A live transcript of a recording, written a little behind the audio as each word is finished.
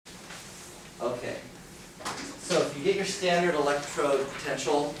Okay. So if you get your standard electrode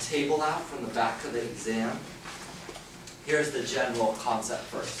potential table out from the back of the exam, here's the general concept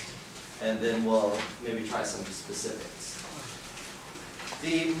first, and then we'll maybe try some specifics.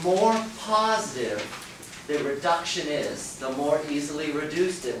 The more positive the reduction is, the more easily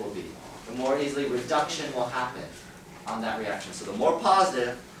reduced it will be. The more easily reduction will happen on that reaction. So the more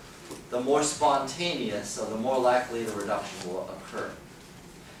positive, the more spontaneous, so the more likely the reduction will occur.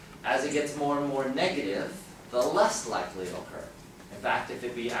 As it gets more and more negative, the less likely it'll occur. In fact, if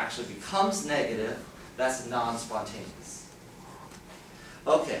it actually becomes negative, that's non-spontaneous.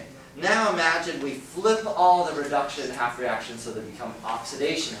 Okay, now imagine we flip all the reduction half reactions so they become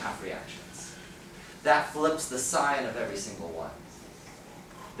oxidation half reactions. That flips the sign of every single one.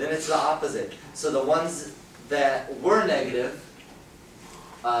 Then it's the opposite. So the ones that were negative,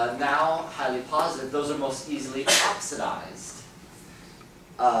 now highly positive, those are most easily oxidized.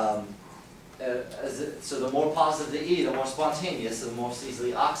 So the more positive the E, the more spontaneous, so the most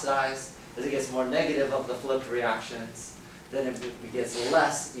easily oxidized. As it gets more negative of the flipped reactions, then it gets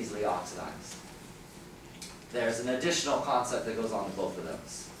less easily oxidized. There's an additional concept that goes on in both of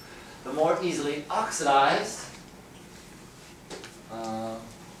those. The more easily oxidized,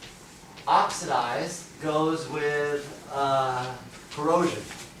 goes with corrosion.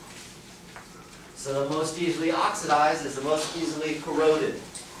 So the most easily oxidized is the most easily corroded.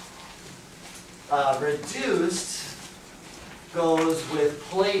 Reduced goes with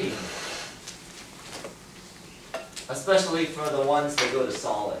plating, especially for the ones that go to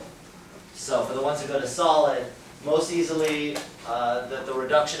solid. So for the ones that go to solid, most easily that the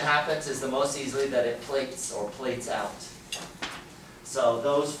reduction happens is the most easily that it plates or plates out. So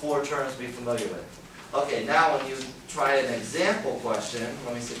those four terms be familiar with. Okay, now when you try an example question,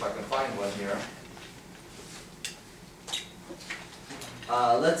 let me see if I can find one here.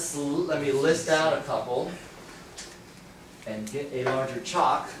 Let me list out a couple and get a larger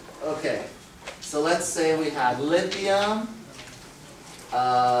chalk. Okay, so let's say we had lithium,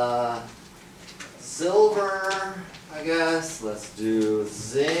 silver, I guess. Let's do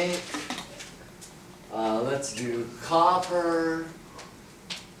zinc. Let's do copper,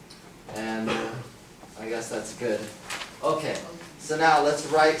 and I guess that's good. Okay. So now let's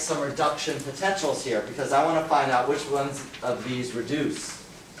write some reduction potentials here, because I want to find out which ones of these reduce.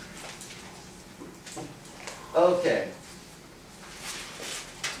 Okay.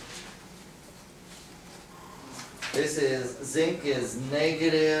 This is, zinc is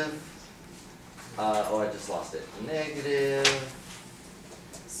negative, I just lost it, negative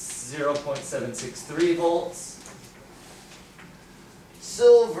 0.763 volts.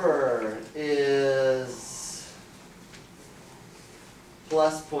 Silver is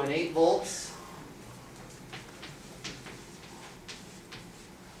plus 0.8 volts.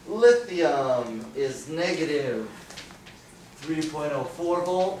 Lithium is negative 3.04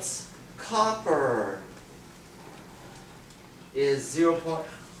 volts. Copper is 0.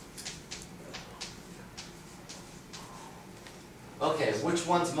 Okay, which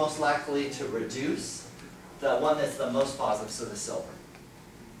one's most likely to reduce? The one that's the most positive, so the silver.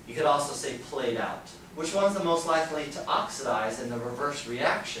 You could also say played out. Which one's the most likely to oxidize in the reverse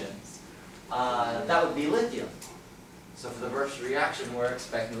reactions? That would be lithium. So for the reverse reaction, we're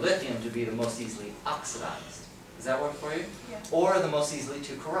expecting lithium to be the most easily oxidized. Does that work for you? Yeah. Or the most easily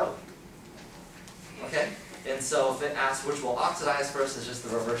to corrode. Okay? And so if it asks which will oxidize first, it's just the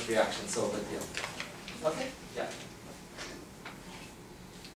reverse reaction, so lithium. Okay? Yeah.